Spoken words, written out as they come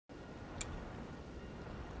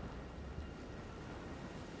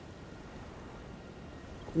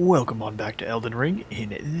Welcome on back to Elden Ring.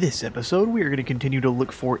 In this episode, we are going to continue to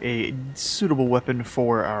look for a suitable weapon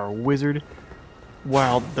for our wizard.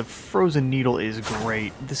 While the frozen needle is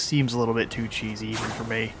great, this seems a little bit too cheesy even for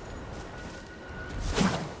me.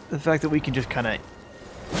 The fact that we can just kind of,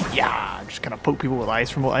 poke people with ice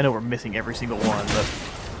from, I know we're missing every single one, but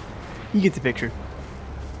you get the picture.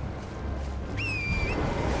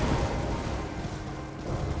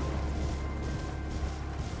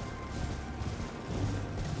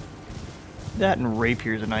 That and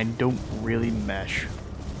rapiers and I don't really mesh.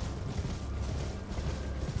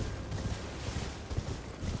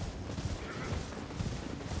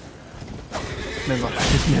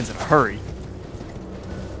 This man's in a hurry.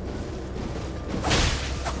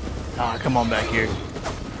 Ah, come on back here.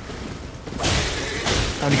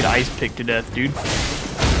 I'm gonna get ice picked to death, dude.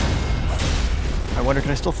 I wonder,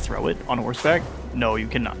 can I still throw it on horseback? No, you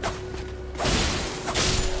cannot.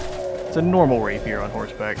 It's a normal rapier on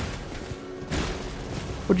horseback.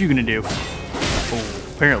 What are you gonna do?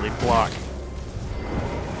 Oh, apparently block.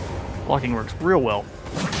 Blocking works real well.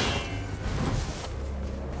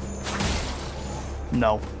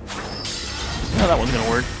 No. No, that one's gonna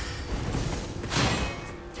work.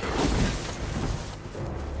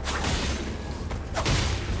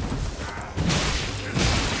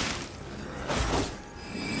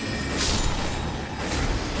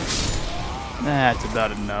 That's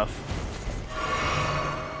about enough.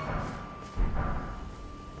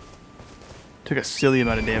 Took a silly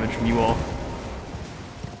amount of damage from you all.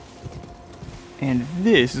 And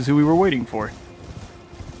this is who we were waiting for.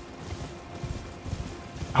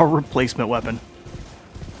 Our replacement weapon.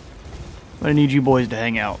 I'm gonna need you boys to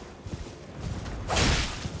hang out.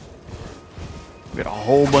 We've got a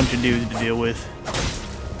whole bunch of dudes to deal with.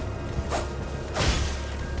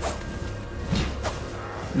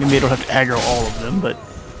 Maybe I don't have to aggro all of them, but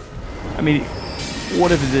I mean,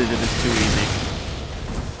 what if it's too easy?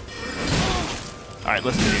 Alright,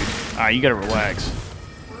 listen, dude. Alright, you gotta relax.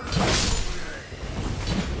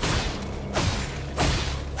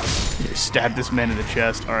 Here, stab this man in the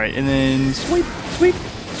chest. Alright, and then sweep, sweep,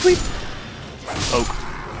 sweep. Poke.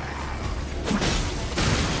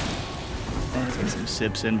 And let's get some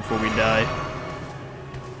sips in before we die.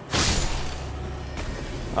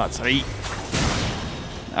 Oh, it's right.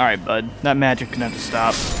 Alright, bud. That magic can have to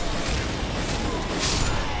stop.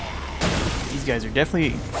 These guys are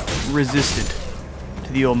definitely resistant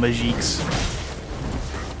to the old magiques.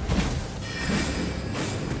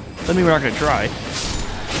 Doesn't mean we're not gonna try.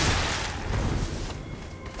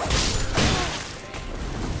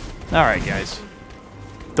 Alright, guys.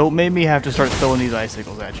 Don't make me have to start throwing these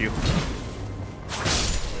icicles at you.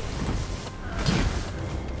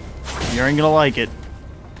 You ain't gonna like it.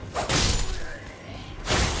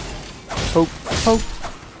 Poke, poke.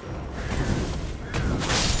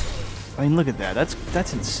 I mean, look at that.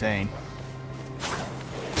 That's insane.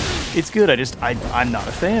 It's good. I'm not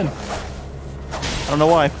a fan. I don't know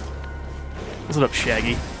why. What's it up,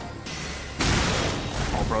 Shaggy?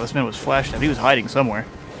 Oh, bro, this man was flashed up. He was hiding somewhere.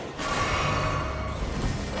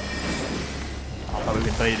 I thought we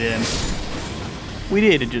could bait it in. We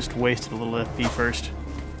did. It just wasted a little FP first.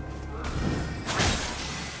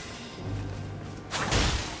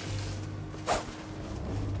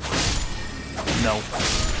 No.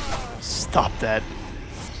 Stop that.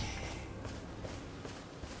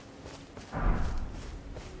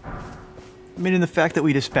 I mean, and the fact that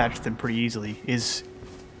we dispatched them pretty easily is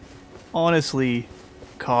honestly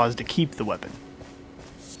cause to keep the weapon.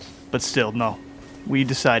 But still, no. We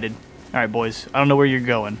decided, alright boys, I don't know where you're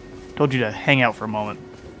going. Told you to hang out for a moment.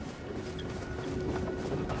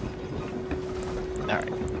 Alright.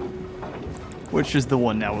 Which is the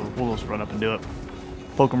one now? We'll just run up and do it.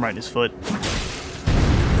 Poke him right in his foot.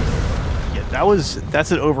 Yeah,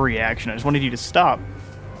 that's an overreaction. I just wanted you to stop.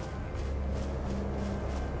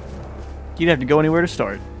 You didn't have to go anywhere to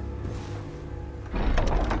start.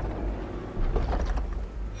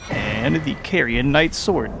 And the Carrion Knight's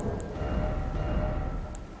Sword.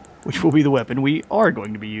 Which will be the weapon we are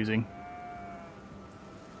going to be using.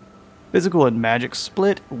 Physical and magic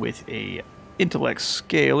split with a intellect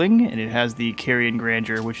scaling, and it has the Carrion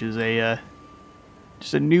Grandeur, which is a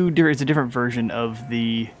it's a different version of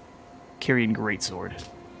the Carrion Greatsword.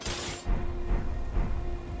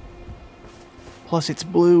 Plus it's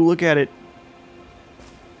blue, look at it.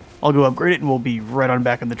 I'll go upgrade it and we'll be right on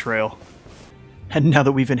back on the trail. And now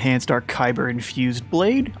that we've enhanced our Kyber-infused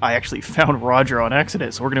blade, I actually found Roger on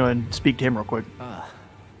accident, so we're going to speak to him real quick. Ah,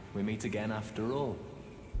 we meet again after all.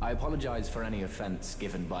 I apologize for any offense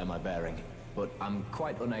given by my bearing, but I'm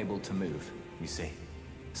quite unable to move, you see.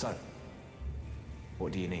 So,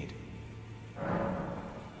 what do you need?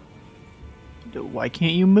 Why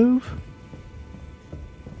can't you move?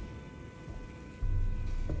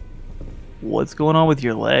 What's going on with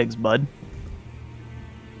your legs, bud?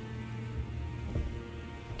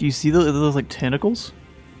 Do you see those like tentacles?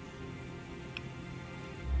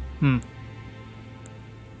 Hmm.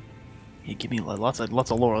 Yeah, give me lots of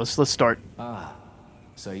lore. Let's start. Ah,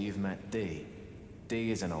 so you've met D.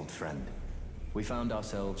 D is an old friend. We found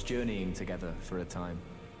ourselves journeying together for a time,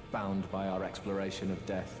 bound by our exploration of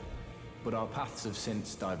death. But our paths have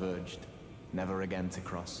since diverged, never again to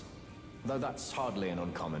cross. Though that's hardly an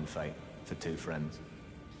uncommon fate for two friends.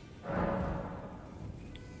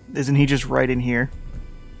 Isn't he just right in here?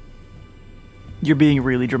 You're being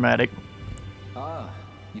really dramatic. Ah,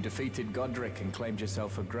 you defeated Godric and claimed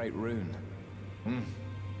yourself a great rune.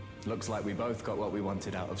 Looks like we both got what we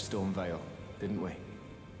wanted out of Stormvale, didn't we?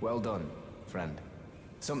 Well done, friend.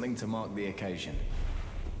 Something to mark the occasion.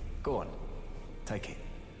 Go on, take it.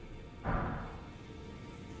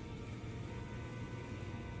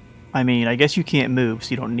 I mean, I guess you can't move,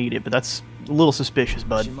 so you don't need it, but that's a little suspicious,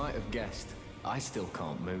 bud. As you might have guessed, I still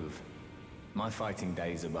can't move. My fighting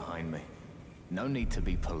days are behind me. No need to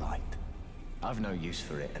be polite. I've no use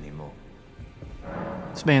for it anymore.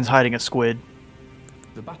 This man's hiding a squid.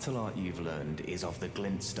 The battle art you've learned is of the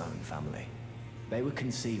Glintstone family. They were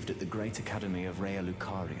conceived at the Great Academy of Rea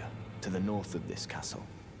Lucaria, to the north of this castle.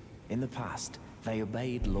 In the past, they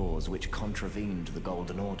obeyed laws which contravened the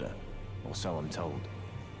Golden Order, or so I'm told.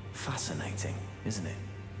 Fascinating, isn't it?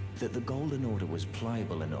 That the Golden Order was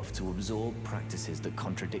pliable enough to absorb practices that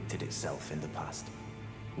contradicted itself in the past.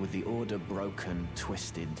 With the Order broken,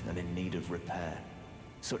 twisted, and in need of repair,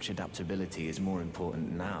 such adaptability is more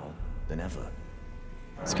important now than ever.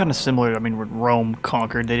 It's kind of similar, I mean, when Rome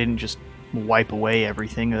conquered, they didn't just wipe away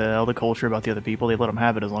everything, all the culture about the other people. They let them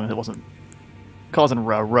have it as long as it wasn't causing a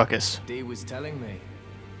ruckus. Dee was telling me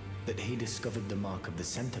that he discovered the mark of the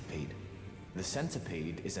centipede. The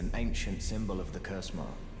centipede is an ancient symbol of the curse mark.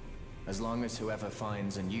 As long as whoever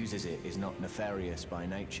finds and uses it is not nefarious by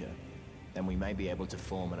nature, then we may be able to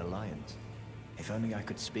form an alliance. If only I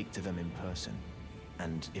could speak to them in person.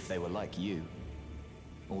 And if they were like you,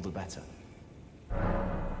 all the better.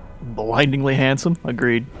 Blindingly handsome?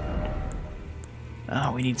 Agreed.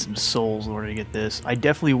 Oh, we need some souls in order to get this. I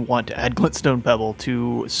definitely want to add Glintstone Pebble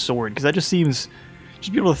to Sword, because that just seems...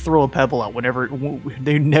 Just be able to throw a pebble out whenever...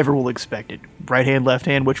 They never will expect it. Right hand, left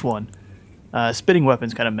hand, which one? Spinning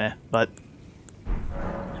weapon's kind of meh, but...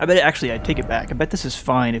 I bet, actually, I take it back. I bet this is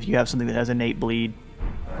fine if you have something that has innate bleed.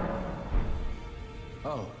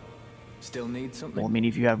 Oh, still need something? Well, I mean,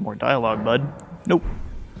 if you have more dialogue, bud. Nope.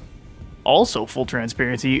 Also, full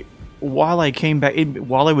transparency, while I came back...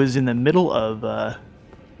 While I was in the middle of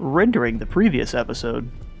rendering the previous episode,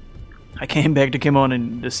 I came back to come on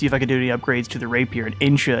and to see if I could do any upgrades to the rapier, and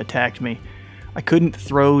Insha attacked me. I couldn't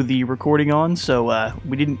throw the recording on, so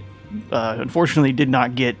we didn't... unfortunately, did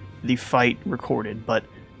not get the fight recorded, but...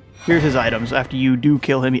 Here's his items. After you do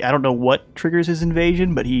kill him, I don't know what triggers his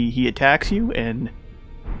invasion, but he attacks you, and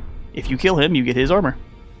if you kill him, you get his armor.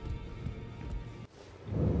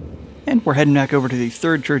 And we're heading back over to the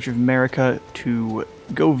Third Church of America to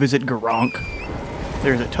go visit Garank.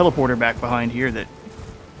 There's a teleporter back behind here that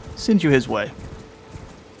sends you his way.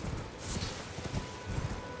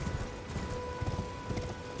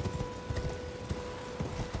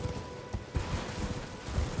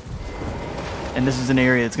 And this is an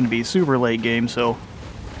area that's going to be super late game, so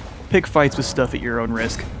pick fights with stuff at your own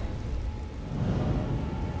risk.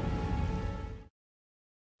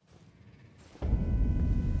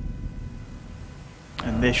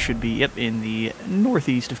 And this should be, yep, in the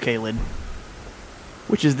northeast of Caelid,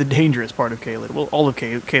 which is the dangerous part of Caelid. Well, all of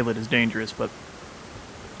Caelid is dangerous, but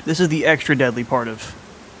this is the extra deadly part of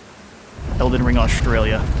Elden Ring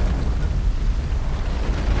Australia.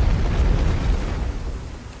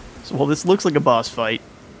 So, well, this looks like a boss fight.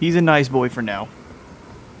 He's a nice boy for now.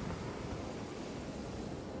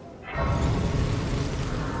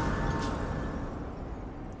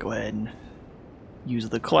 Go ahead and use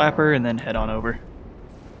the clapper and then head on over.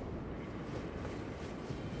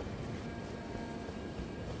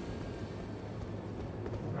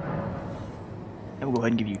 And we'll go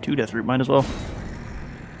ahead and give you 2 death root, might as well.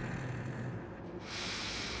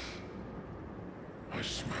 I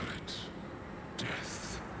smell it.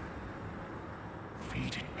 Death.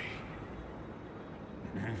 Feeding me.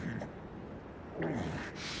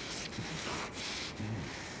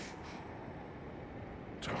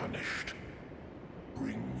 Tarnished.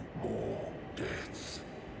 Bring more deaths.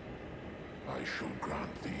 I shall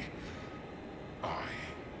grant thee eye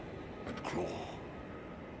and claw.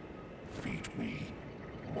 Feed me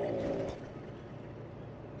more.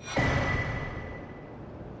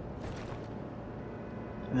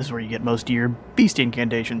 this is where you get most of your beast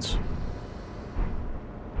incantations.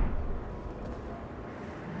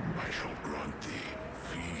 I shall grant thee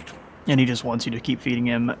feed. And he just wants you to keep feeding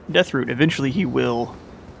him Deathroot. Eventually he will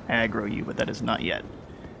aggro you, but that is not yet.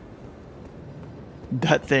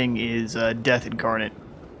 That thing is death incarnate.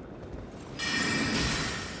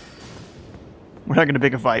 We're not going to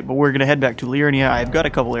pick a fight, but we're going to head back to Liurnia. I've got a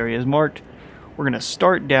couple areas marked. We're going to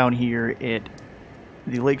start down here at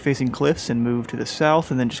the lake-facing cliffs and move to the south,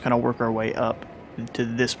 and then just kind of work our way up to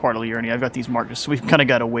this part of Liurnia. I've got these marked, so we've kind of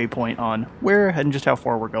got a waypoint on where and just how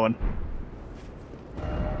far we're going.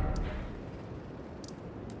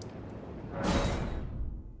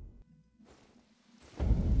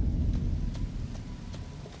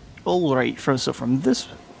 Alright, so from this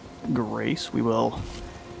grace, we will...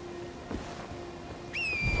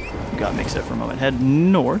 Got mixed up for a moment. Head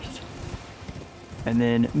north, and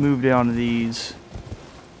then move down to these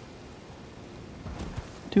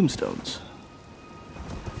tombstones.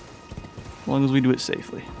 As long as we do it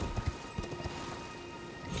safely.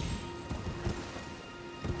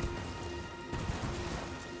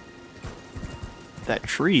 That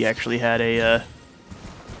tree actually had a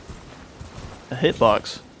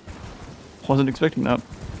hitbox. Wasn't expecting that.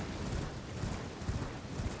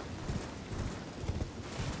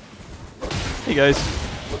 Hey guys.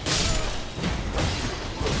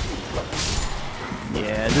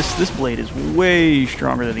 Yeah, this blade is way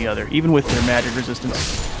stronger than the other, even with their magic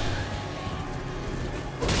resistance.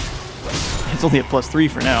 It's only at +3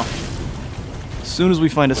 for now. As soon as we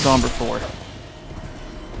find a Somber 4.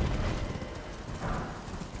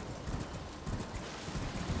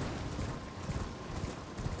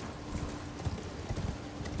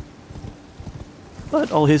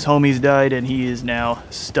 But all his homies died, and he is now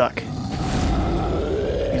stuck. He's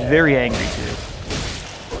very angry, too.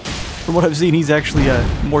 From what I've seen, he's actually a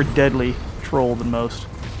more deadly troll than most.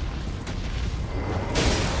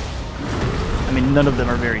 I mean, none of them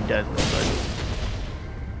are very deadly, but...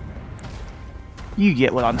 You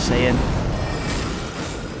get what I'm saying.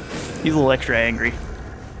 He's a little extra angry.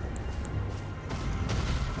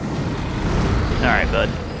 Alright, bud.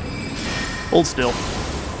 Hold still.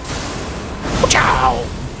 Chow!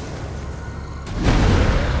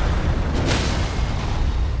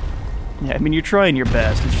 Yeah, I mean, you're trying your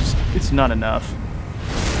best. It's just, it's not enough.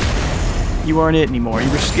 You aren't it anymore. You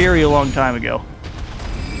were scary a long time ago.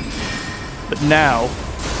 But now...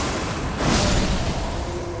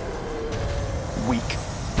 weak.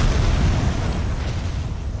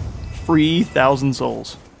 Free 1,000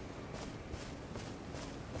 souls.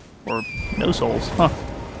 Or no souls, huh?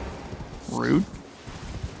 Rude.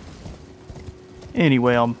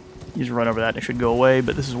 Anyway, I'll just run over that and it should go away,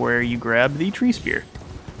 but this is where you grab the tree spear.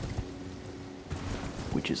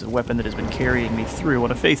 Which is a weapon that has been carrying me through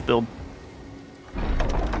on a faith build.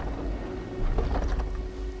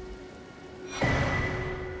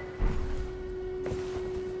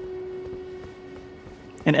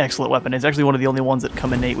 An excellent weapon. It's actually one of the only ones that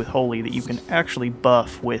come innate with Holy that you can actually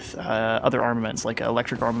buff with other armaments, like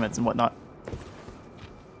electric armaments and whatnot.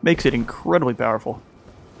 Makes it incredibly powerful.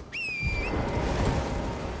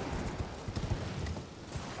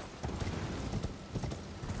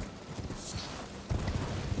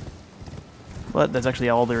 But that's actually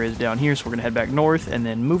all there is down here, so we're going to head back north and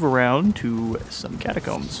then move around to some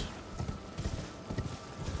catacombs.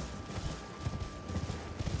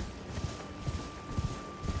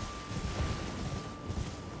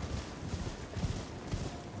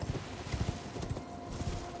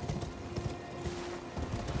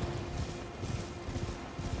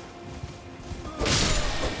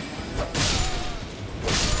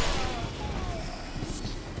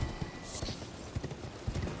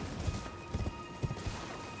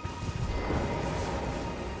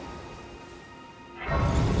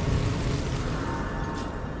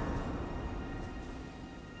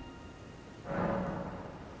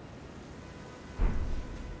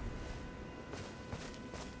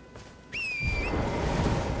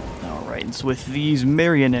 So with these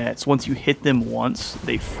marionettes, once you hit them once,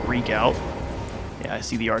 they freak out. Yeah, I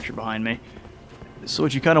see the archer behind me. So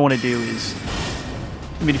what you kind of want to do is...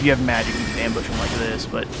 I mean, if you have magic, you can ambush them like this,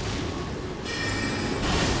 but...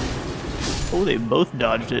 Oh, they both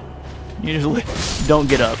dodged it. You just don't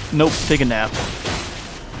get up. Nope, take a nap.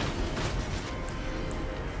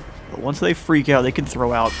 But once they freak out, they can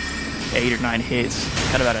throw out 8 or 9 hits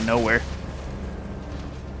kind of out of nowhere.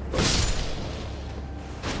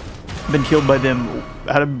 Been killed by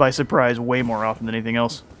them by surprise way more often than anything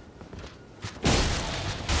else.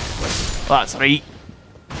 That's right.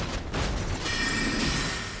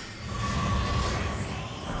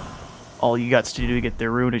 All you got to do to get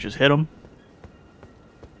their rune is just hit them.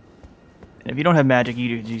 If you don't have magic,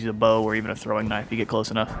 you can use a bow or even a throwing knife if you get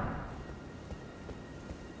close enough.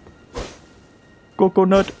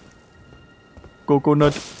 Coconut.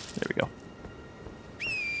 Coconut. There we go.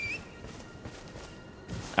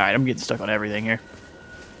 Alright, I'm getting stuck on everything here.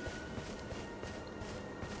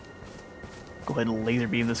 Go ahead and laser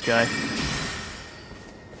beam this guy.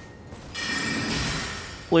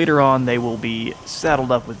 Later on, they will be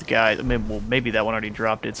saddled up with guys. I mean, well, maybe that one already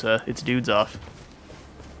dropped its dudes off.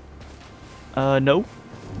 No.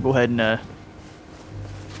 Go ahead and,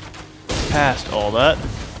 past all that.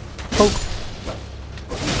 Poke.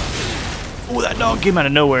 Oh, that dog came out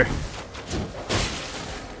of nowhere.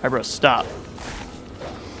 Alright, bro, stop.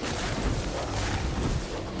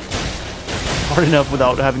 Hard enough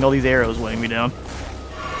without having all these arrows weighing me down.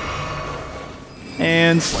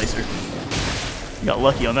 And Slicer. Got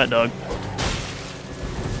lucky on that dog.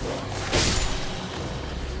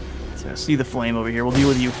 So I see the flame over here. We'll deal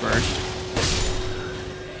with you first.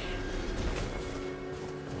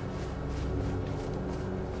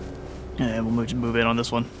 And we'll move in on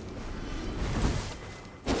this one.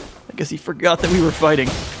 I guess he forgot that we were fighting.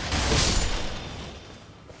 I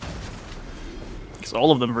guess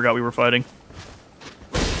all of them forgot we were fighting.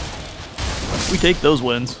 We take those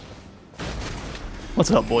wins.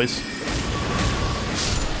 What's up, boys?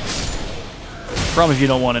 Promise you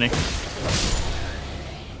don't want any.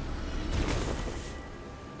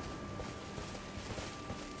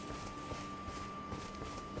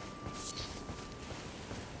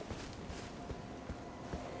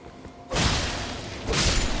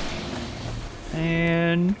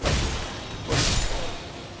 And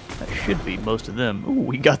that should be most of them. Ooh,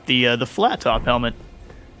 we got the flat top helmet.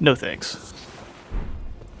 No thanks.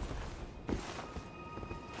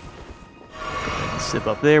 Sip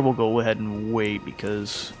up there. We'll go ahead and wait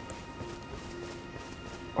because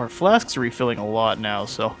our flasks are refilling a lot now,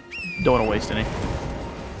 so don't want to waste any.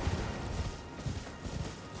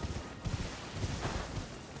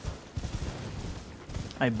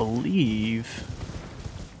 I believe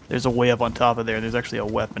there's a way up on top of there. There's actually a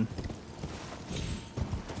weapon.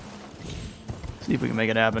 See if we can make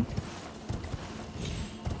it happen.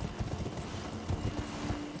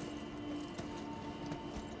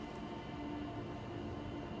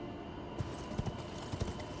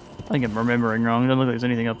 I think I'm remembering wrong. It doesn't look like there's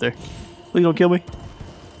anything up there. Please don't kill me.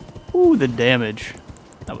 Ooh, the damage.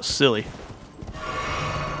 That was silly.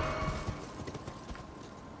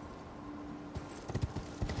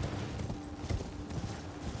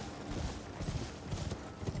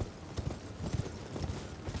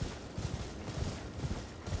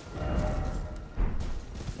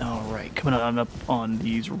 Alright, coming on up on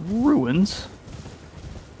these ruins.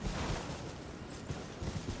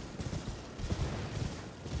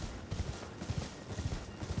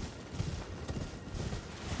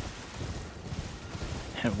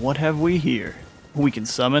 And what have we here? We can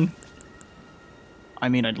summon? I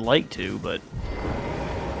mean, I'd like to, but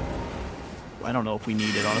I don't know if we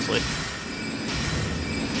need it, honestly.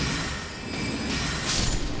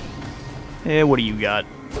 Eh, what do you got?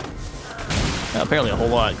 Apparently a whole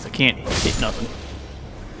lot, because I can't hit nothing.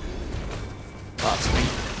 Possibly.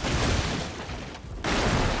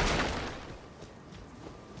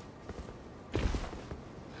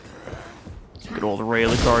 Good old Ray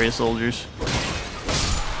Lucaria soldiers.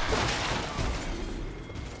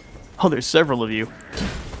 Oh, there's several of you.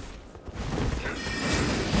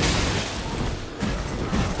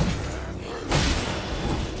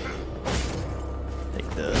 Take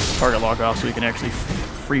the target lock off so we can actually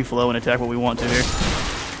free flow and attack what we want to here.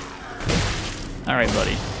 Alright,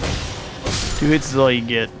 buddy. 2 hits is all you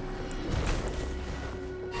get.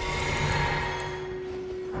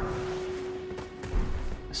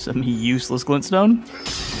 Some useless glintstone.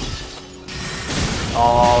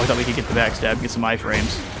 Oh, I thought we could get the backstab, get some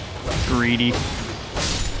iframes. Greedy.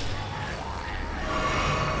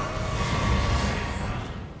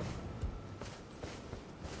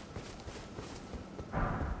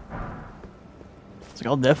 It's like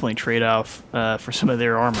I'll definitely trade off for some of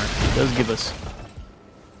their armor. It does give us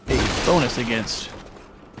a bonus against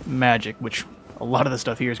magic, which a lot of the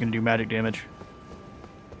stuff here is going to do magic damage.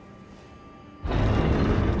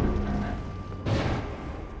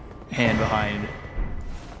 And behind.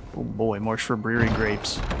 Oh boy, more shrubbery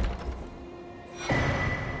grapes.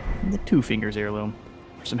 And the 2 fingers heirloom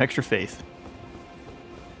for some extra faith.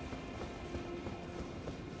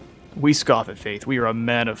 We scoff at faith. We are a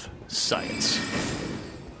man of science.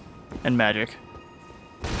 And magic.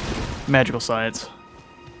 Magical science.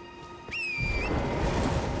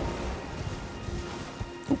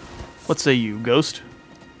 What say you, ghost?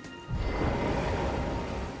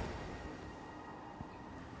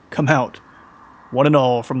 Come out. one and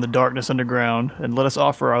all from the darkness underground, and let us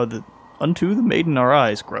offer unto the maiden our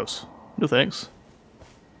eyes. Gross. No thanks.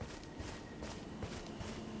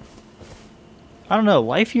 I don't know,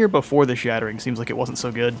 life here before the shattering seems like it wasn't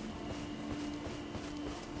so good.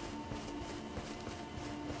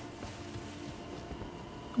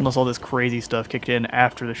 Unless all this crazy stuff kicked in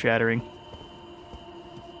after the shattering.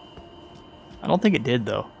 I don't think it did,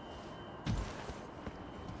 though.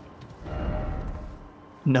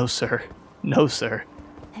 No, sir. No, sir.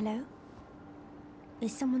 Hello?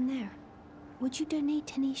 Is someone there? Would you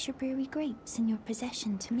donate any Shabiri grapes in your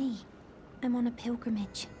possession to me? I'm on a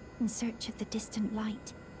pilgrimage, in search of the distant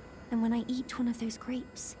light. And when I eat one of those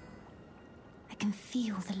grapes, I can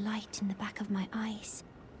feel the light in the back of my eyes.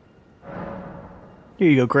 Here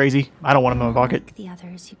you go, crazy. I don't want them in my pocket. Like the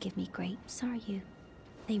others who give me grapes, are you?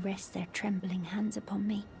 They rest their trembling hands upon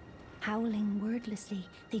me. Howling wordlessly,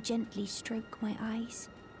 they gently stroke my eyes.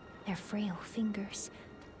 Their frail fingers,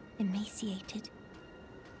 emaciated.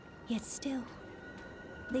 Yet still,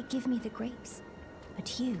 they give me the grapes.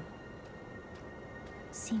 But you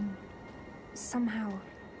seem somehow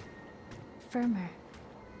firmer.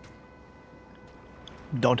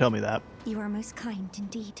 Don't tell me that. You are most kind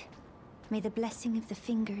indeed. May the blessing of the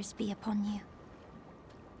fingers be upon you.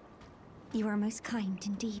 You are most kind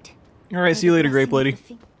indeed. Alright, see you later, grape lady.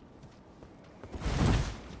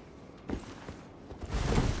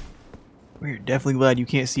 We're definitely glad you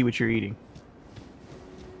can't see what you're eating.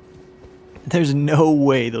 There's no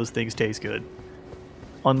way those things taste good.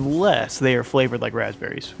 Unless they are flavored like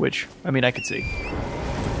raspberries, which, I mean, I could see.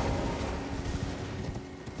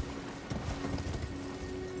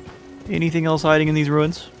 Anything else hiding in these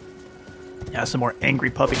ruins? Yeah, some more angry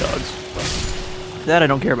puppy dogs. That I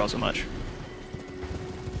don't care about so much.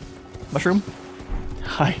 Mushroom?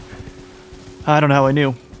 Hi. I don't know how I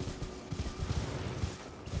knew.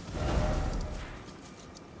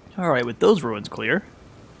 Alright, with those ruins clear.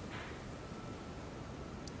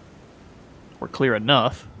 Or clear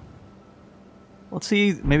enough. Let's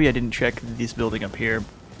see, maybe I didn't check this building up here.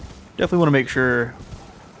 Definitely want to make sure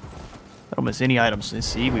I don't miss any items.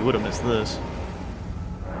 See, we would have missed this.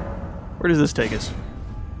 Where does this take us?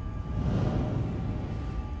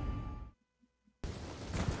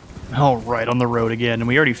 Alright, on the road again, and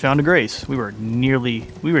we already found a grace. We were nearly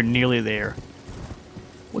there.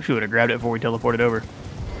 Wish we would have grabbed it before we teleported over.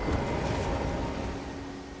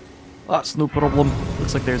 That's no problem.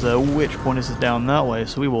 Looks like there's a witch pointing us down that way,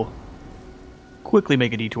 so we will quickly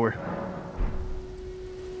make a detour.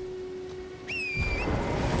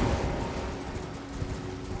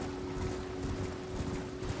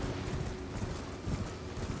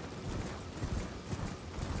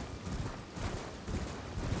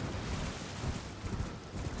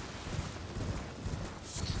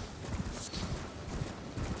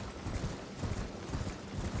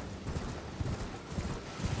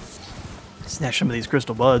 Snatch some of these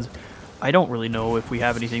crystal buds. I don't really know if we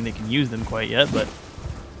have anything that can use them quite yet, but...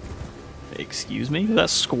 Excuse me? Was that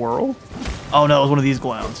squirrel? Oh no, it was one of these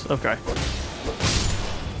clowns. Okay.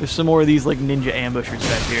 There's some more of these like ninja ambushers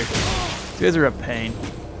back here. These guys are a pain.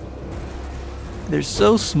 They're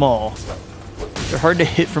so small. They're hard to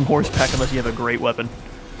hit from horseback unless you have a great weapon.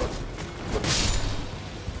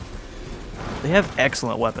 They have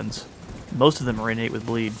excellent weapons. Most of them are innate with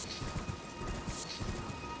bleed.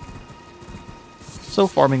 So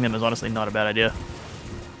farming them is honestly not a bad idea.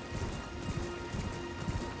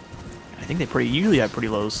 I think they usually have pretty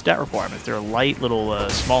low stat requirements. They're a light little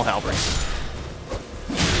small halberd.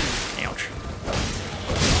 Ouch.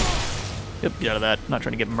 Yep, get out of that. Not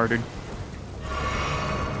trying to get murdered.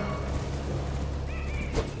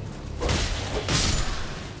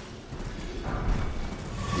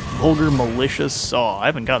 Vulgar malicious saw. I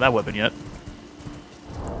haven't got that weapon yet.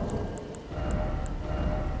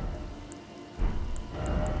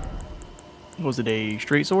 Was it a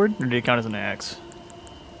straight sword, or did it count as an axe?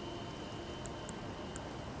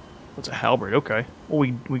 What's a halberd? Okay.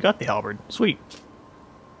 Well, we got the halberd. Sweet.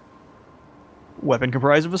 Weapon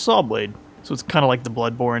comprised of a saw blade. So it's kind of like the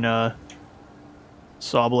Bloodborne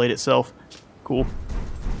saw blade itself. Cool.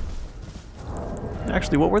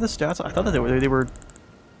 Actually, what were the stats? I thought that they were...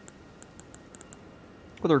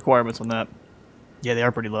 What are the requirements on that? Yeah, they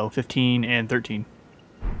are pretty low. 15 and 13.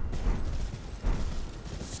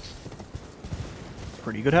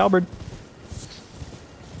 Pretty good halberd.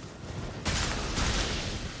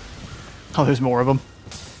 Oh, there's more of them.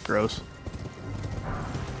 Gross.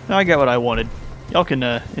 Now I got what I wanted. Y'all can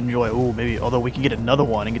enjoy. Oh, maybe. Although we can get another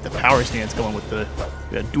one and get the power stance going with the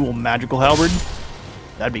dual magical halberd.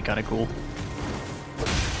 That'd be kind of cool.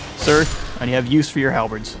 Sir, I have use for your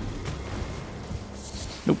halberds.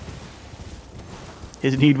 Nope.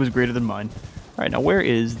 His need was greater than mine. Alright, now where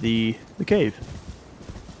is the cave?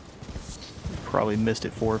 Probably missed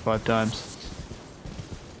it 4 or 5 times.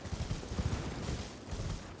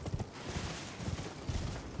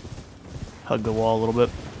 Hug the wall a little bit.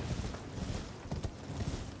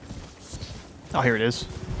 Oh, here it is.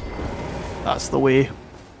 That's the way.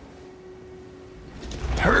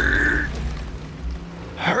 Hurt!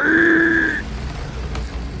 Hurt!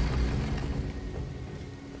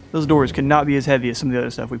 Those doors cannot be as heavy as some of the other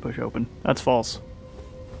stuff we push open. That's false.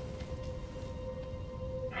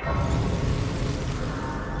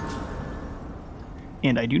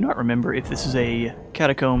 And I do not remember if this is a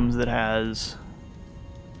catacombs that has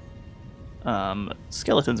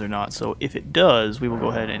skeletons or not, so if it does, we will go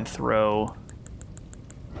ahead and throw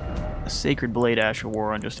a Sacred Blade Ash of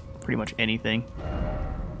War on just pretty much anything.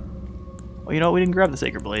 Oh, you know what? We didn't grab the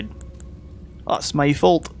Sacred Blade. Oh, it's my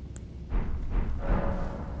fault.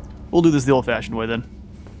 We'll do this the old-fashioned way, then.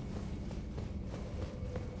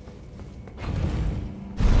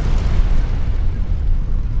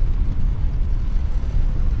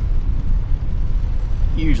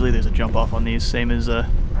 Usually there's a jump off on these, same as the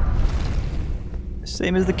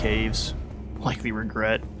caves. Likely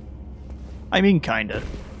regret. I mean, kinda.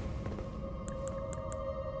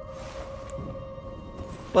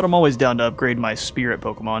 But I'm always down to upgrade my spirit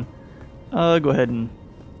Pokemon. Go ahead and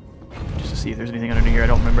just to see if there's anything under here I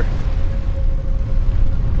don't remember.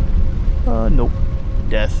 Nope.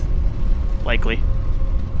 Death. Likely.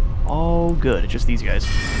 Oh, good. It's just these guys.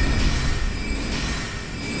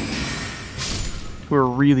 Who are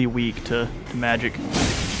really weak to magic.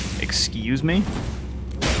 Excuse me?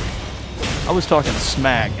 I was talking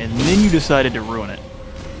smack, and then you decided to ruin it.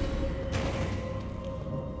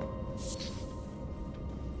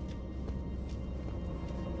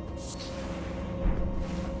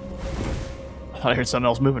 I thought I heard something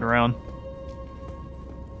else moving around.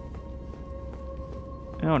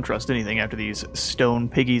 I don't trust anything after these stone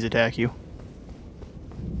piggies attack you.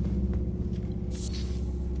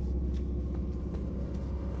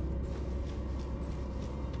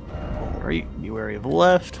 Right, be wary of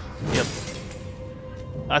left. Yep.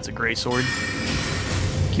 That's a great sword.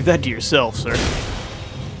 Keep that to yourself, sir.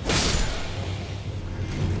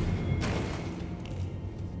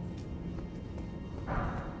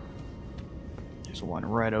 There's one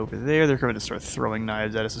right over there. They're going to start throwing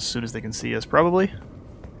knives at us as soon as they can see us, probably.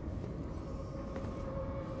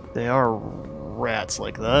 They are rats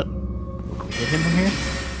like that. Can we hit him from here?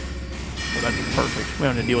 Well, that'd be perfect. We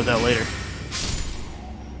don't have to deal with that later.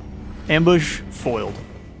 Ambush foiled.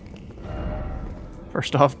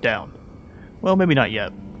 First off, down. Well, maybe not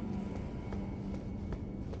yet.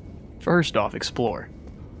 First off, explore.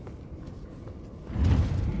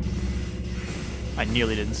 I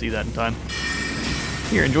nearly didn't see that in time.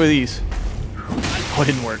 Here, enjoy these. Oh, it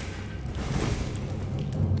didn't work.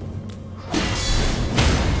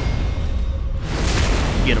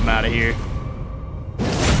 Get them out of here.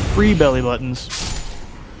 Free belly buttons.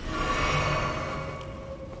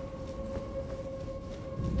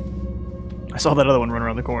 I saw that other one run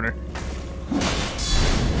around the corner.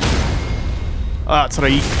 Ah, that's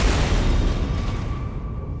what I eat.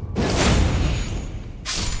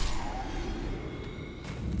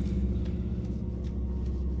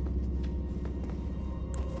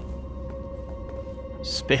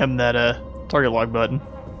 Spam that target lock button.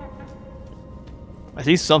 I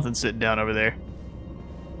see something sitting down over there.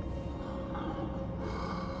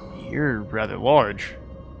 You're rather large.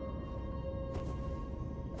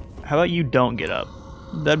 How about you don't get up?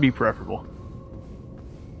 That'd be preferable.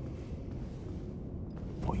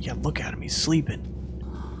 Oh yeah, look at him, he's sleeping.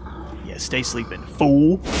 Yeah, stay sleeping,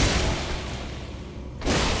 fool.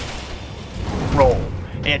 Roll.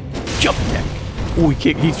 And jump attack. Oh,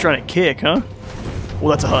 he's trying to kick, huh?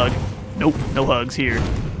 Well, that's a hug. Nope, no hugs here.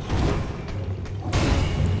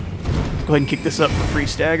 Go ahead and kick this up for free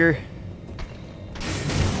stagger.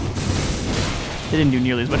 They didn't do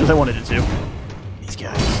nearly as much as I wanted it to. These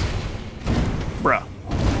guys. Bruh.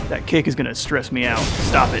 That kick is gonna stress me out.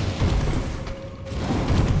 Stop it.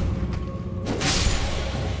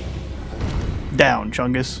 Down,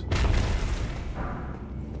 Chungus.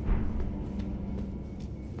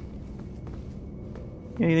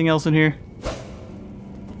 Anything else in here?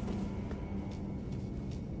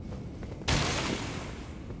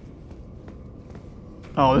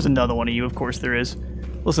 Oh, there's another one of you. Of course there is.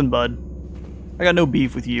 Listen, bud. I got no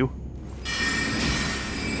beef with you.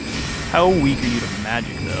 How weak are you to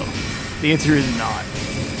magic, though? The answer is not.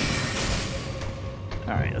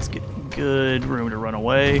 Alright, let's get good room to run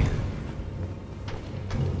away.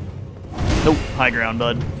 Nope, high ground,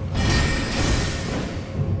 bud.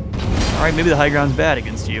 Alright, maybe the high ground's bad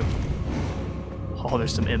against you. Oh,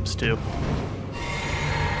 there's some imps too.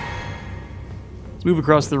 Let's move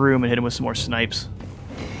across the room and hit him with some more snipes.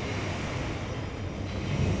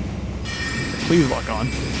 Please lock on.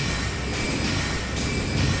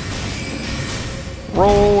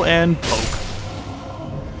 Roll and poke.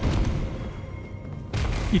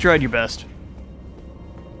 You tried your best.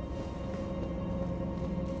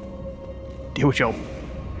 Deal with your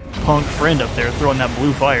punk friend up there throwing that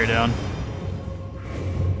blue fire down.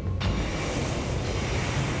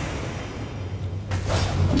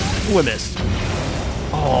 Ooh, I missed.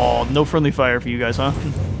 Oh, no friendly fire for you guys, huh?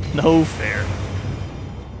 No fair.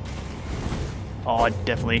 Oh, I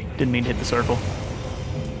definitely didn't mean to hit the circle.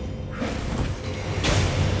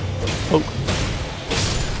 Poke.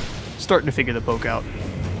 Starting to figure the poke out.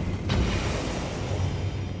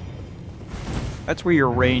 That's where your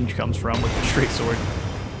range comes from with the straight sword.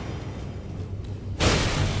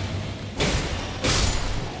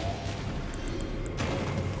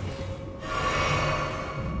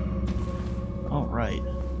 Alright.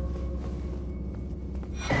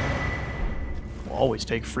 We'll always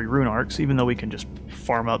take free rune arcs, even though we can just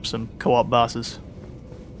farm up some co-op bosses.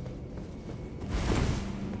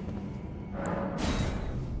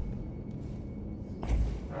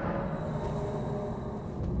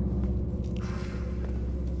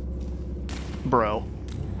 Bro.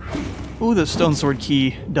 Ooh, the stone sword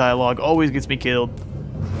key dialogue always gets me killed.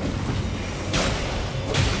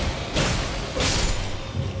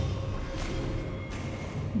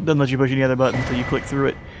 Doesn't let you push any other button until you click through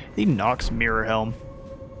it. He knocks mirror helm.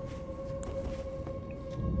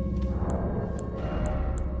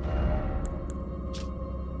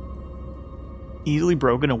 Easily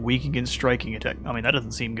broken and weak against striking attack. I mean, that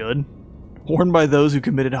doesn't seem good. Worn by those who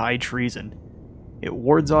committed high treason. It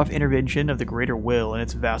wards off intervention of the greater will in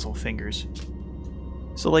its vassal fingers.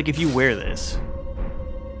 So, like, if you wear this,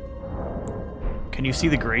 can you see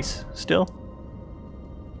the grace still?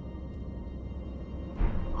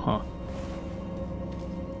 Huh.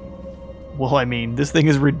 Well, I mean, this thing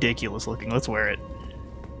is ridiculous looking. Let's wear it.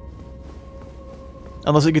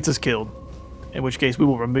 Unless it gets us killed. In which case, we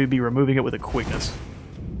will be removing it with a quickness.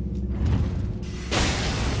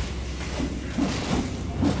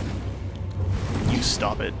 You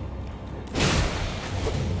stop it.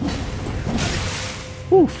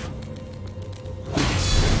 Oof.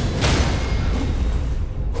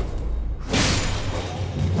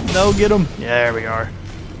 No, get him. Yeah, there we are.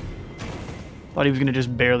 Thought he was gonna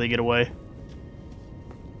just barely get away.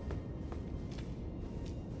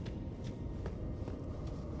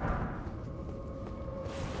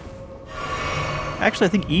 Actually, I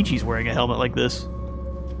think Ichi's wearing a helmet like this.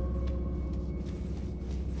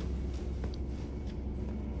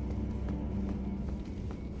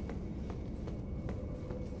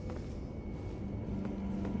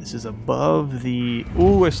 This is above the...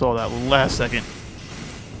 Ooh, I saw that last second.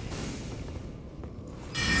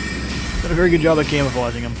 Done a very good job at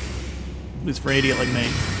camouflaging him. At least for an idiot like me.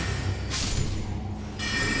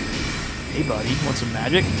 Hey buddy, want some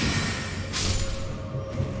magic?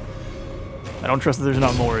 I don't trust that there's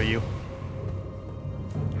not more of you.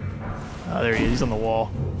 Ah, there he is. He's on the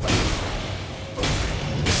wall.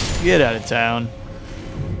 Get out of town.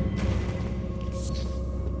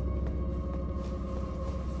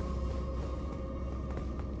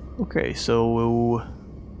 Okay, so...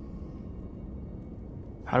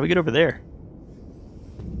 how do we get over there?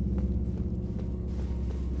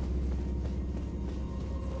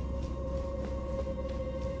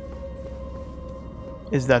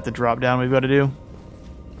 Is that the drop down we've got to do?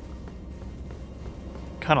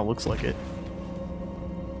 Kind of looks like it.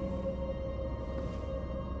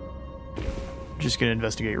 Just gonna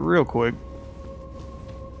investigate real quick.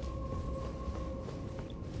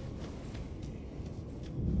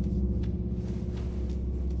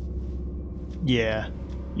 Yeah.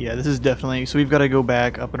 Yeah, this is definitely... so we've got to go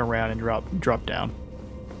back up and around and drop down.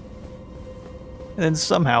 And then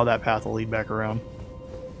somehow that path will lead back around.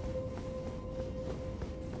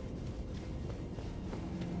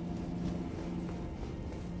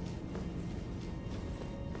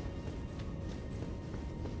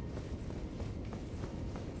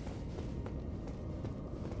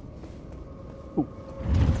 Ooh,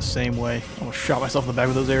 the same way. Almost shot myself in the back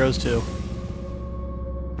with those arrows too.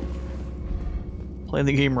 Playing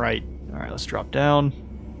the game right. Alright, let's drop down.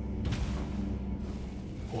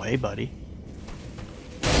 Oh, hey, buddy.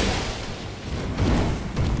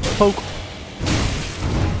 Poke.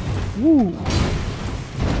 Woo.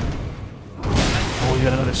 Oh, we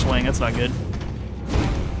got another swing. That's not good.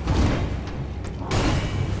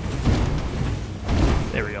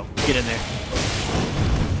 There we go. Get in there.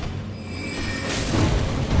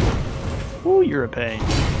 Ooh, you're a pain.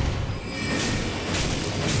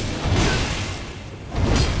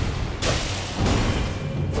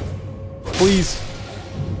 Please.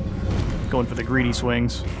 Going for the greedy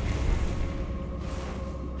swings.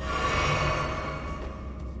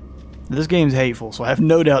 This game's hateful, so I have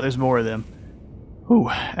no doubt there's more of them. Ooh,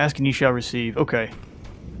 ask and you shall receive. Okay.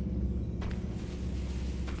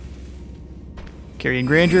 Carrying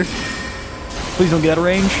grandeur. Please don't get out of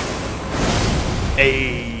range.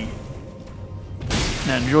 Hey.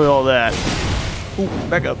 Now enjoy all that. Ooh,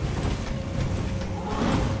 back up.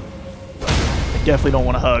 I definitely don't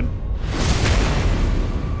want to hug.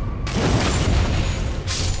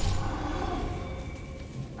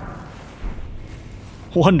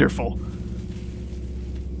 Wonderful.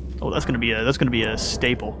 Oh, that's gonna be a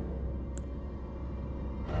staple.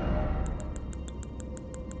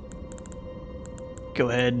 Go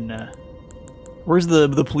ahead and where's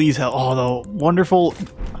the police house? Oh, the wonderful.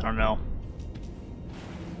 I don't know.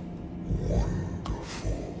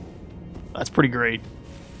 Wonderful. That's pretty great.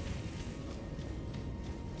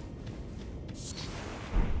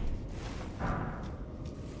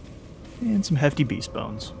 And some hefty beast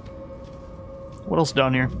bones. What else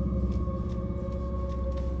down here?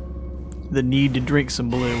 The need to drink some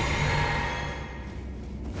blue.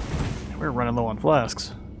 We're running low on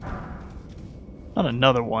flasks. Not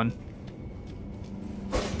another one.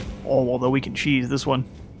 Oh, although we can cheese this one.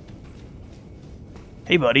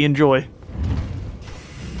 Hey buddy, enjoy.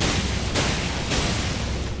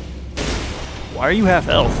 Why are you half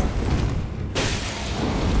health?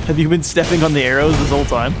 Have you been stepping on the arrows this whole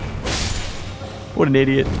time? What an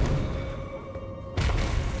idiot.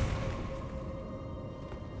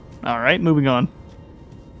 Alright, moving on.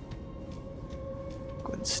 Go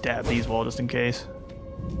ahead and stab these wall just in case.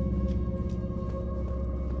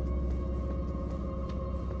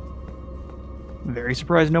 Very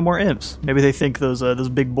surprised no more imps. Maybe they think those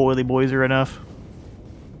big boily boys are enough.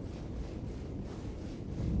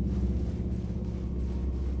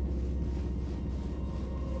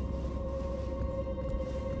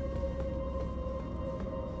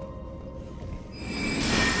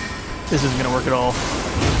 This isn't gonna work at all.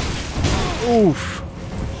 Oof.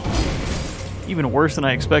 Even worse than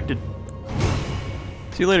I expected.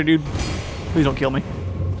 See you later, dude. Please don't kill me.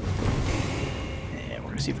 And we're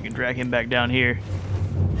gonna see if we can drag him back down here.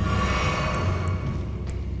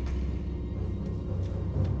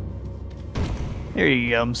 Here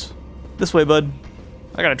he comes. This way, bud.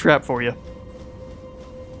 I got a trap for you.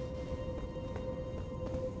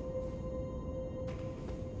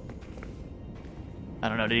 I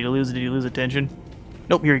don't know, did he lose attention?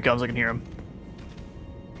 Nope, here he comes, I can hear him.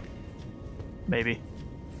 Maybe.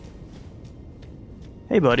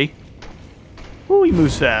 Hey, buddy. Ooh, he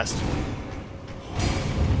moves fast.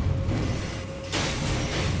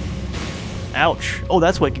 Ouch. Oh,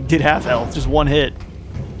 that's what did half health, just one hit.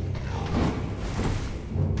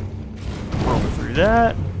 Roll through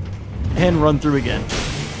that. And run through again.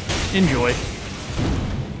 Enjoy.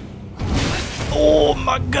 Oh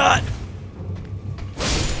my god!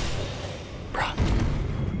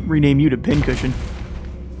 Rename you to Pincushion.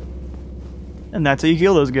 And that's how you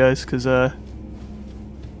kill those guys, because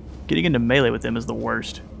getting into melee with them is the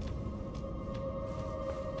worst.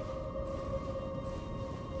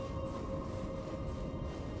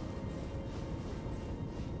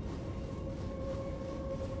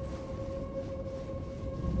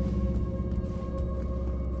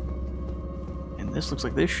 And this looks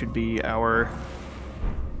like this should be our...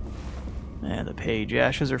 the page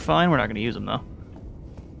ashes are fine, we're not going to use them though.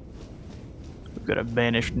 We've got a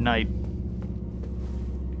banished knight.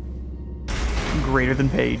 Greater than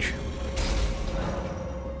Page.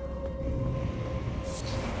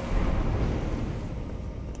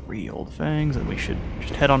 Three old fangs, and we should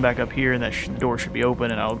just head on back up here, and that the door should be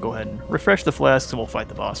open, and I'll go ahead and refresh the flasks, and we'll fight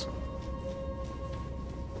the boss.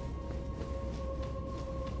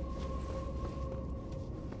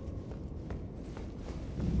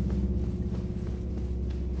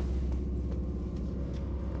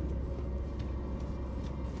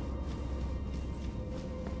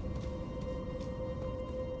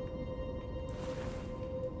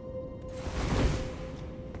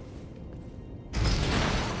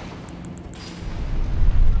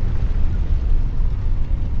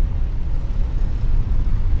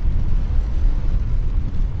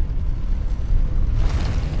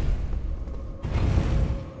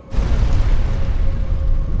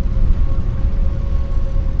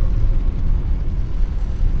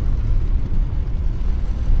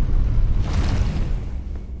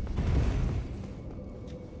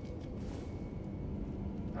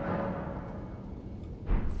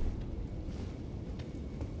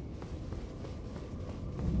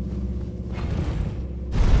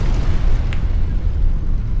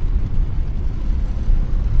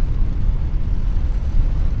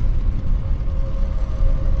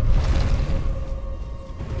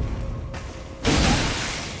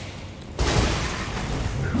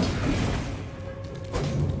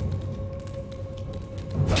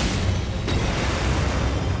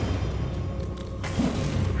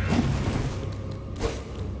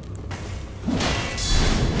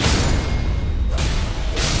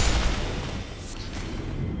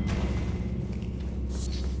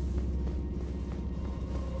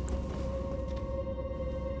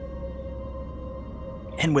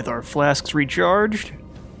 And with our flasks recharged,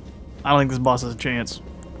 I don't think this boss has a chance.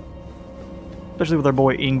 Especially with our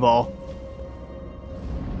boy Ingval.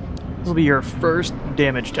 This will be your first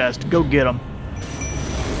damage test. Go get him.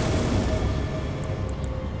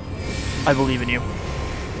 I believe in you.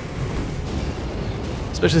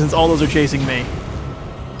 Especially since all those are chasing me.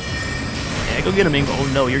 Yeah, go get him, Ingval.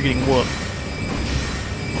 Oh no, you're getting whooped.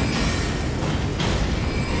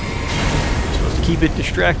 You're supposed to keep it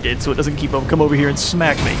distracted so it doesn't come over here and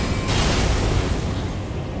smack me.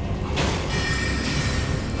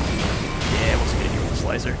 Yeah, we'll get you with the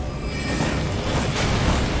slicer.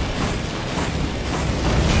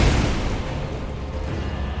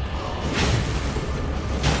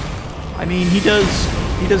 I mean, he does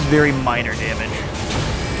very minor damage.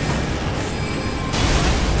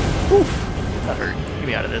 Oof, that hurt. Get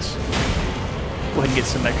me out of this. Go ahead and get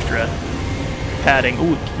some extra padding.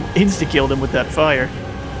 Ooh, insta-killed him with that fire.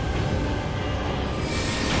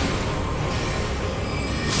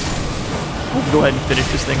 Ooh, go ahead and finish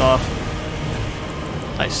this thing off.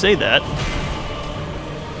 I say that.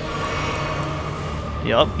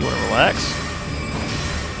 Yup, you want to relax?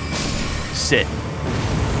 Sit.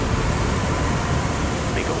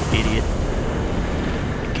 Big old idiot.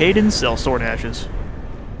 Caden, sell sword ashes.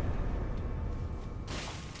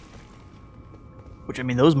 Which, I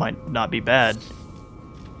mean, those might not be bad.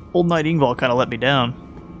 Old Knight Ingval kind of let me down.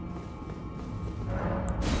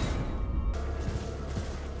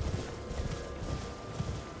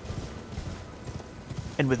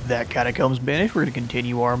 And with that Catacombs banished, we're going to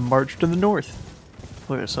continue our march to the north.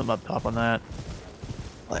 Look, there's something up top on that.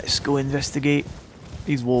 Let's go investigate.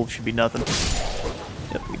 These wolves should be nothing.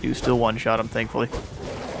 Yep, we do still one-shot them, thankfully.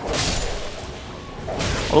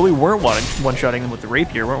 Although we weren't one-shotting them with the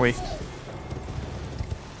rapier, weren't we?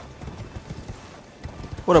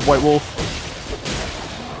 What up, White Wolf?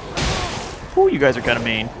 Ooh, you guys are kind of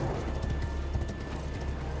mean.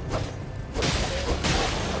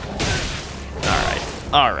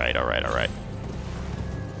 Alright.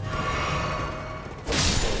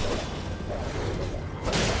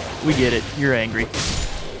 We get it. You're angry. Beast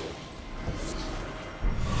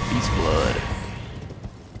blood.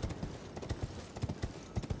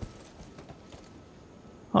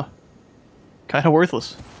 Huh. Kind of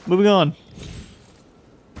worthless. Moving on.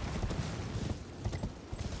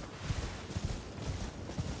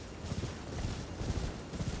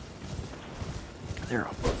 There are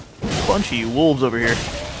a bunch of you wolves over here.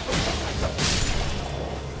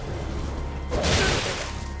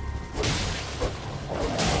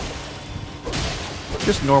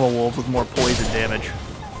 Just normal wolves with more poison damage.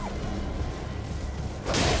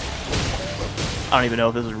 I don't even know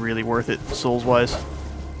if this is really worth it, souls-wise.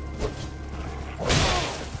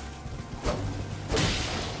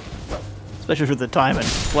 Especially for the time and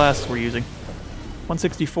flasks we're using.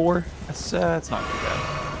 164? That's not too bad.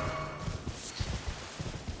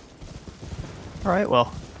 Alright,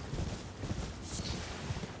 well.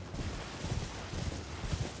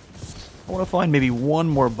 I want to find maybe one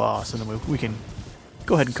more boss, and then we can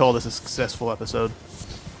go ahead and call this a successful episode.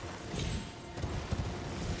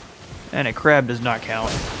 And a crab does not count.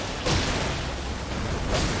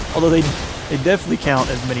 Although they definitely count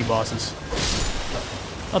as mini bosses.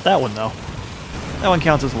 Not that one, though. That one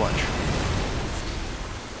counts as lunch.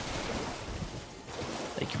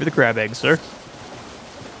 Thank you for the crab eggs, sir.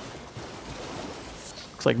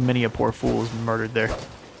 Looks like many a poor fool is murdered there.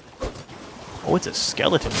 Oh, it's a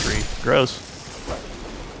skeleton tree. Gross.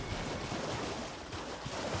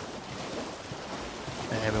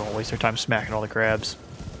 And we won't waste our time smacking all the crabs.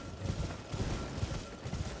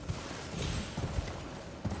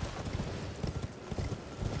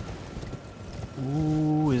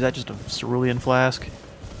 Ooh, is that just a cerulean flask?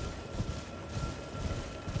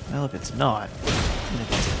 Well, if it's not, then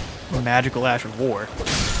it's a magical ash of war.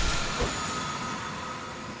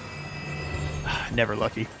 Never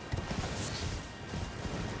lucky.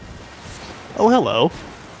 Oh, hello.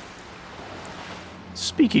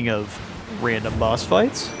 Speaking of random boss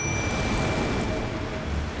fights,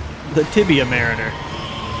 the Tibia Mariner.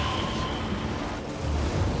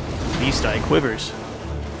 Beast Eye quivers.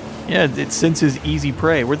 Yeah, it senses easy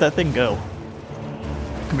prey. Where'd that thing go?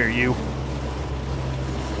 Come here, you.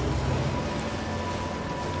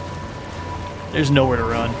 There's nowhere to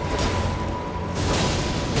run.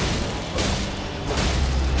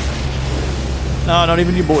 No, not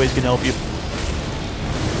even your boys can help you.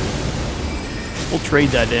 We'll trade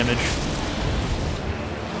that damage.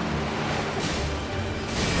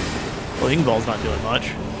 Well, Ingval's not doing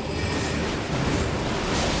much.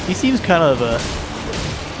 He seems kind of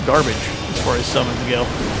garbage as far as summons go. Away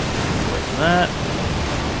from that.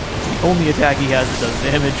 Only attack he has that does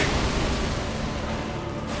damage.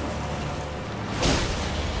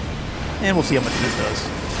 And we'll see how much this does.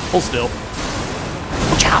 Hold still.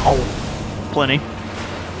 Chow! Plenty.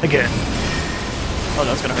 Again. Oh,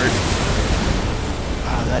 that's gonna hurt.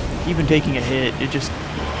 Wow, that even taking a hit, it just,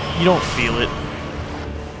 you don't feel it.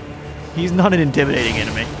 He's not an intimidating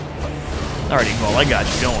enemy. Alrighty, well, I got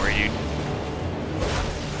you. Don't worry, dude.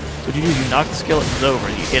 So what you do is you knock the skeletons over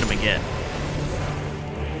and you hit them again.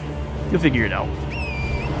 You'll figure it out.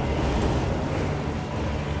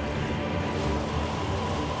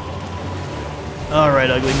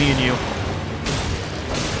 Alright, Ugly, me and you.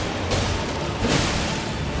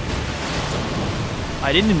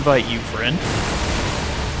 I didn't invite you, friend.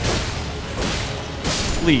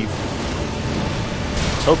 Leave.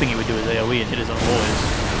 I was hoping he would do his AoE and hit his own boys.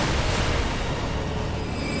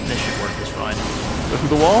 This should work just fine. Go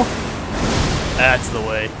through the wall? That's the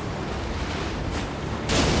way.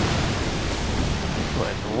 Go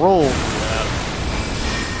ahead and roll through that.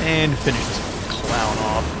 And finish this clown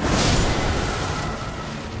off.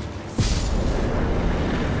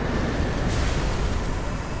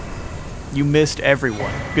 You missed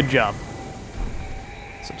everyone. Good job.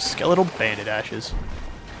 Some skeletal bandit ashes.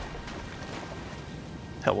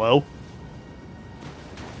 Hello?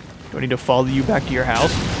 Do I need to follow you back to your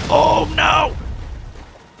house? Oh no!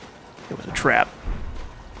 It was a trap.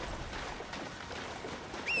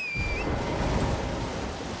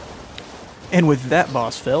 And with that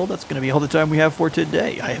boss fell, that's going to be all the time we have for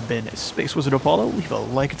today. I have been Space Wizard Apollo. Leave a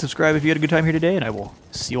like and subscribe if you had a good time here today, and I will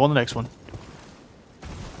see you on the next one.